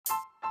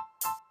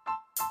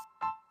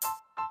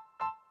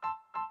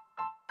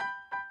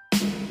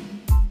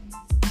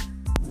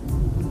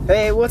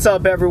Hey, what's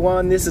up,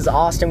 everyone? This is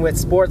Austin with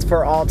Sports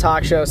for All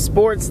Talk Show.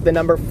 Sports, the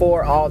number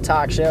 4 All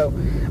Talk Show.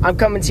 I'm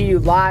coming to you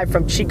live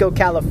from Chico,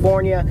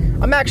 California.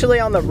 I'm actually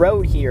on the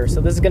road here, so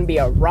this is going to be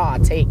a raw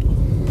take.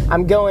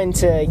 I'm going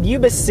to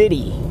Yuba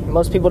City.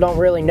 Most people don't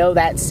really know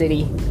that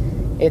city.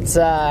 It's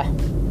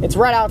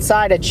right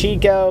outside of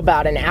Chico,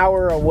 about an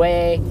hour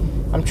away.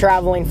 I'm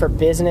traveling for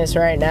business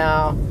right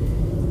now.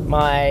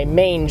 My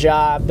main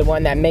job, the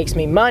one that makes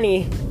me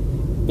money,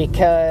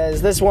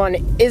 because this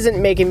one isn't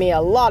making me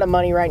a lot of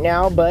money right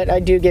now, but I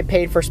do get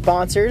paid for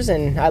sponsors,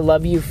 and I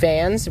love you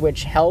fans,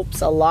 which helps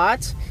a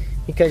lot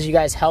because you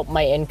guys help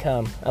my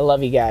income. I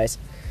love you guys.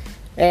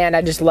 And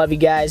I just love you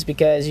guys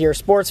because you're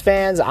sports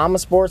fans. I'm a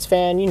sports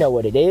fan. You know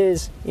what it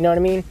is. You know what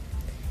I mean?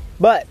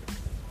 But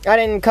I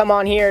didn't come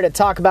on here to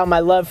talk about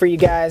my love for you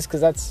guys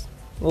because that's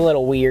a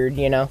little weird,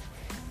 you know?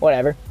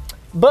 Whatever.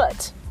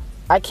 But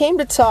I came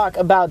to talk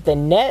about the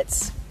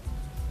Nets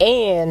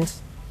and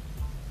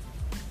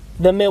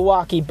the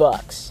Milwaukee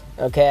Bucks,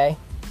 okay?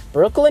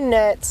 Brooklyn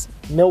Nets,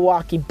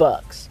 Milwaukee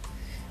Bucks.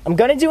 I'm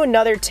going to do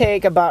another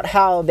take about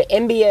how the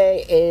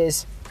NBA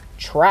is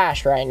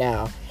trash right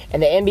now,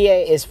 and the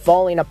NBA is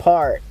falling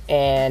apart,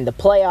 and the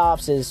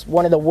playoffs is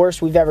one of the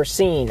worst we've ever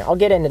seen. I'll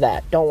get into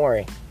that, don't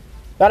worry.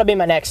 That'll be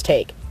my next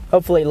take,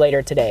 hopefully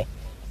later today.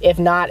 If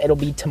not, it'll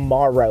be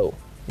tomorrow.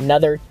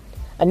 Another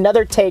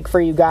take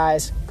for you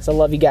guys, because I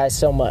love you guys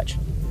so much.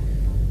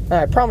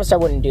 I promised I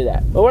wouldn't do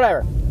that, but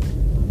whatever.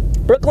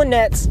 Brooklyn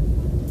Nets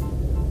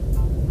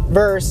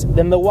versus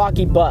the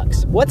Milwaukee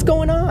Bucks. What's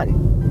going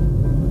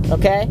on?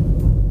 Okay?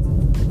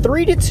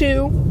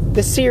 3-2,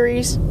 the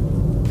series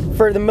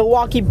for the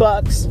Milwaukee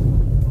Bucks.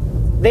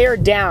 They are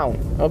down,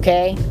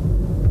 okay?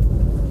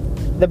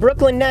 The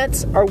Brooklyn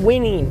Nets are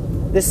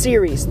winning the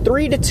series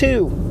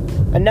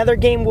 3-2. Another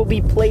game will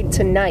be played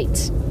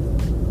tonight.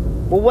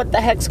 Well, what the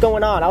heck's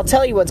going on? I'll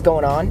tell you what's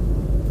going on.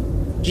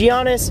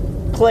 Giannis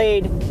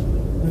played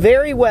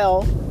very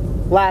well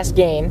last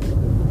game.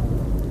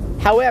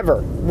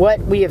 However,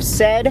 what we have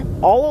said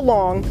all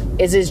along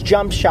is his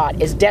jump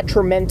shot is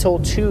detrimental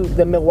to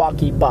the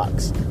Milwaukee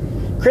Bucks.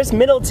 Chris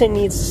Middleton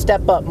needs to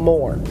step up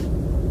more.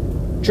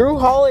 Jrue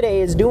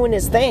Holiday is doing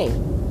his thing,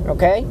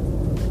 okay?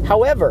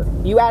 However,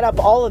 you add up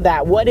all of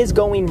that, what is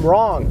going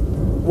wrong?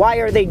 Why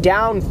are they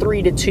down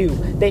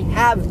 3-2? They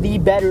have the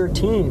better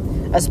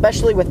team,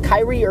 especially with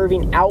Kyrie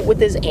Irving out with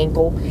his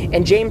ankle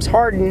and James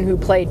Harden, who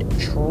played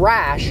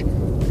trash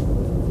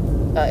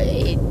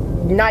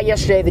not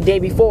yesterday, the day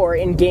before,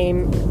 in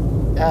game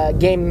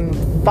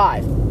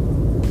 5.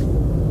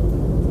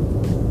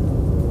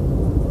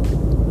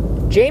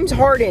 James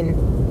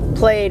Harden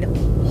played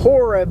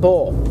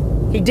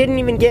horrible. He didn't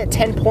even get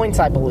 10 points,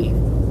 I believe.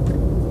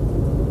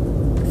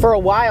 For a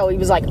while, he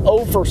was like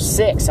 0 for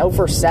 6, 0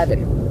 for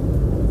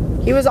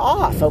 7. He was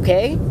off,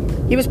 okay?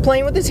 He was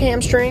playing with his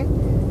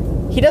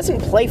hamstring. He doesn't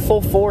play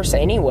full force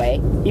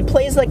anyway. He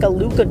plays like a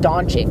Luka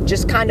Doncic,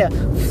 just kind of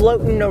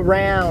floating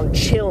around,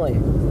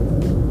 chilling.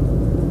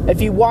 If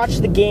you watch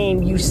the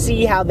game, you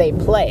see how they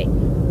play.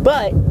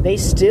 But they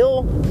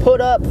still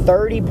put up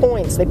 30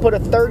 points. They put a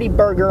 30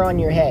 burger on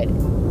your head.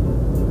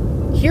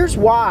 Here's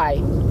why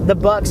the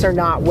Bucks are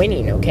not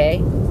winning,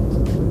 okay?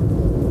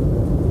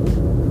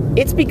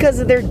 It's because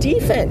of their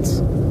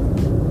defense.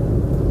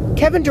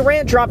 Kevin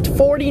Durant dropped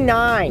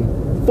 49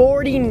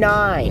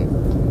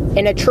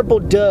 in a triple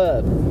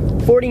dub.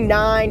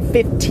 49,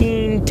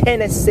 15,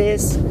 10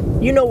 assists.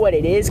 You know what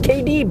it is.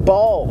 KD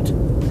balled.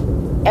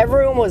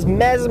 Everyone was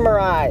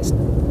mesmerized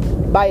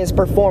by his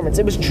performance.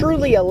 It was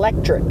truly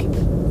electric.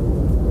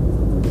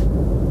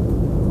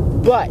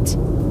 But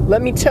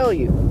let me tell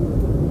you,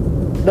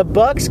 the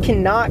Bucks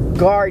cannot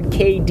guard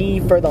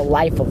KD for the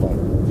life of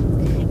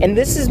them. And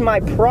this is my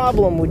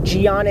problem with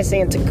Giannis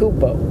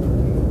Antetokounmpo.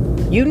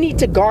 You need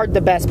to guard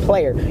the best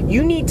player.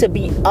 You need to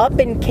be up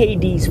in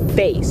KD's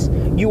face.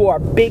 You are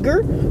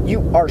bigger,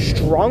 you are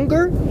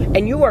stronger,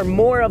 and you are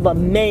more of a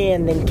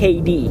man than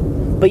KD.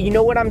 But you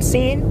know what I'm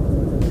seeing?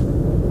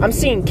 I'm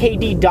seeing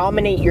KD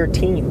dominate your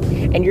team,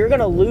 and you're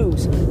going to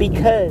lose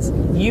because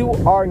you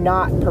are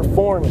not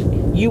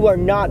performing. You are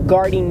not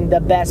guarding the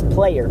best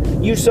player.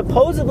 You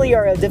supposedly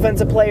are a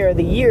defensive player of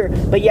the year,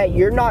 but yet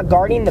you're not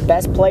guarding the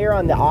best player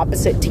on the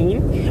opposite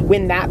team.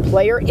 When that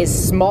player is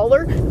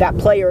smaller, that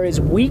player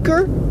is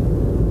weaker,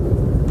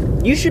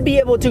 you should be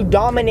able to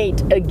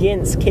dominate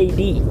against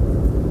KD.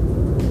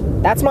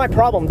 That's my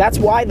problem. That's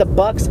why the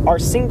Bucks are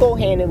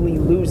single-handedly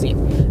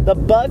losing. The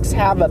Bucks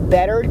have a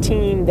better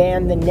team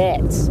than the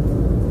Nets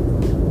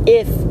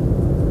if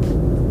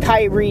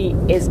Kyrie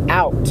is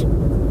out.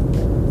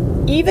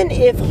 Even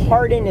if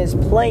Harden is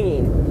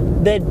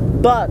playing, the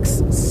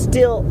Bucks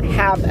still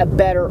have a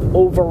better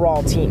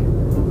overall team.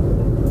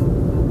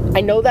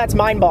 I know that's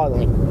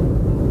mind-boggling,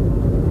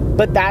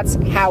 but that's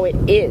how it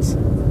is.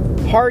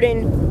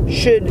 Harden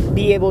should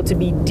be able to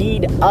be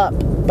D'd up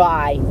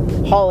by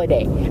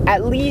Holiday.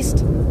 At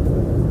least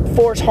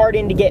force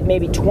Harden to get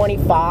maybe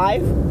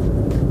 25.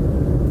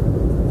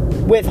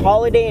 With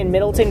Holiday and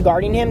Middleton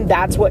guarding him,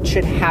 that's what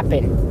should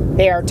happen.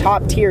 They are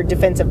top-tier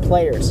defensive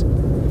players.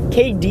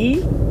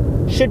 KD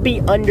should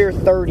be under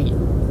 30.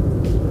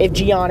 if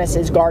Giannis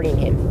is guarding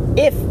him.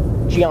 If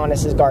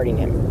Giannis is guarding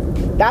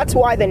him. That's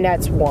why the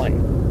Nets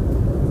won.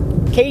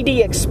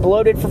 KD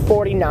exploded for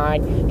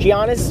 49.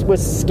 Giannis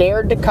was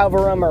scared to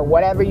cover him, or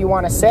whatever you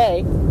want to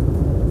say.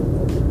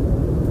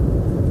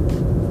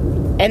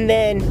 And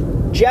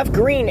then Jeff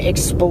Green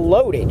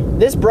exploded.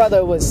 This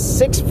brother was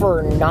 6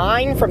 for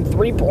 9 from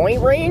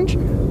three-point range.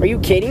 Are you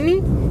kidding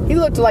me? He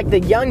looked like the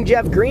young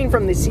Jeff Green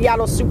from the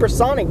Seattle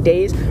Supersonic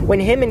days when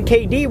him and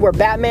KD were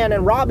Batman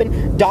and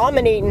Robin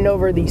dominating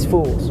over these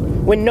fools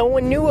when no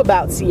one knew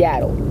about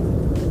Seattle.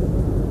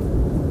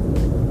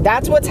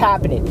 That's what's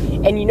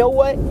happening. And you know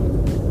what?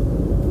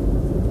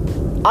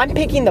 I'm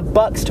picking the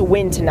Bucks to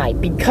win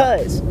tonight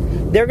because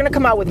they're going to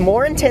come out with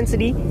more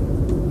intensity,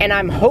 and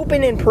I'm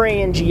hoping and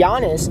praying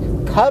Giannis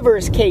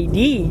covers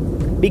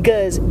KD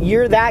because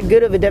you're that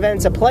good of a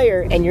defensive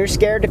player and you're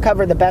scared to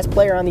cover the best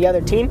player on the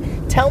other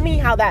team. Tell me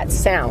how that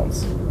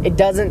sounds. It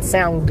doesn't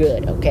sound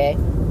good, okay?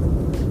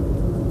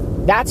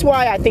 That's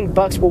why I think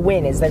Bucks will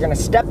win, is they're going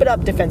to step it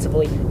up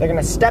defensively. They're going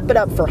to step it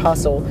up for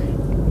hustle.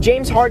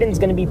 James Harden's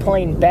going to be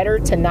playing better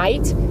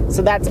tonight,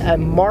 so that's a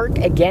mark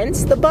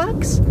against the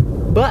Bucks.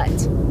 But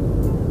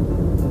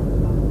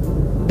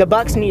the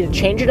Bucks need to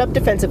change it up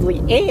defensively,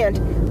 and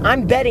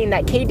I'm betting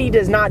that KD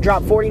does not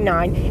drop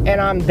 49,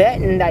 and I'm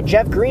betting that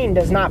Jeff Green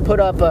does not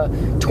put up a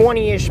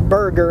 20-ish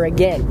burger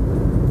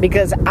again,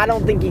 because I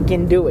don't think he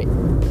can do it.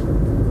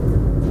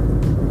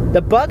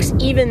 The Bucks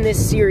even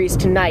this series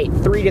tonight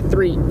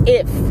 3-3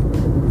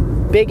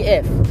 if, big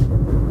if,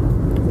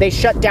 they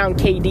shut down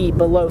KD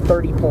below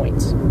 30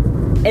 points.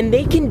 And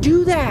they can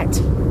do that.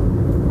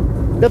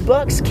 The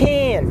Bucks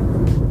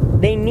can.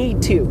 They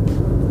need to.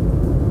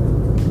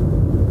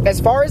 As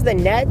far as the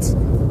Nets,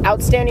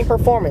 outstanding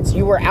performance.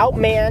 You were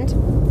outmanned,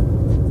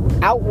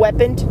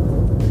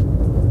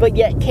 outweaponed, but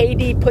yet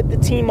KD put the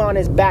team on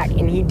his back,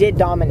 and he did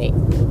dominate.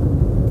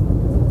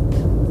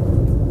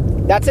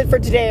 That's it for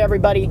today,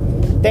 everybody.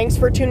 Thanks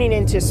for tuning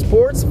in to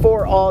Sports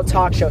for All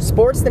Talk Show.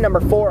 Sports, the number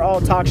 4 All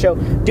Talk Show.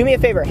 Do me a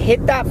favor,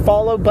 hit that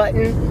follow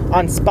button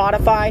on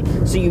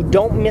Spotify so you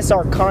don't miss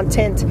our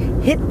content.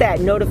 Hit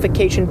that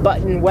notification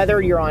button, whether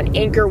you're on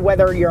Anchor,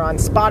 whether you're on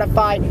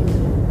Spotify.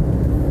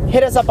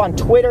 Hit us up on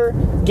Twitter.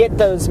 Get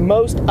those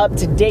most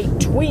up-to-date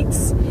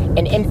tweets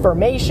and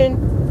information.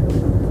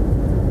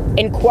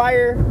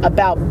 Inquire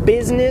about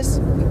business.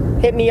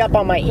 Hit me up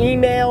on my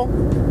email.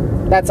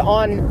 That's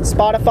on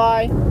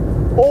Spotify.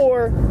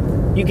 Or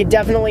you could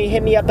definitely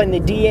hit me up in the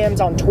DMs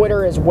on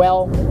Twitter as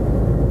well.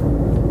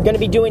 Going to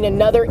be doing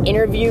another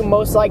interview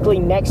most likely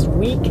next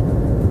week.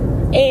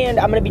 And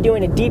I'm going to be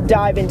doing a deep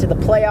dive into the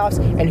playoffs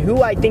and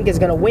who I think is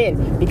going to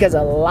win, because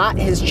a lot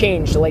has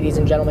changed, ladies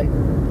and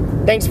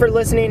gentlemen. Thanks for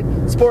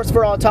listening. Sports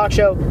for All Talk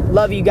Show.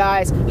 Love you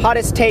guys.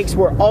 Hottest takes,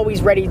 we're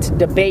always ready to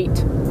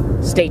debate.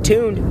 Stay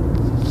tuned.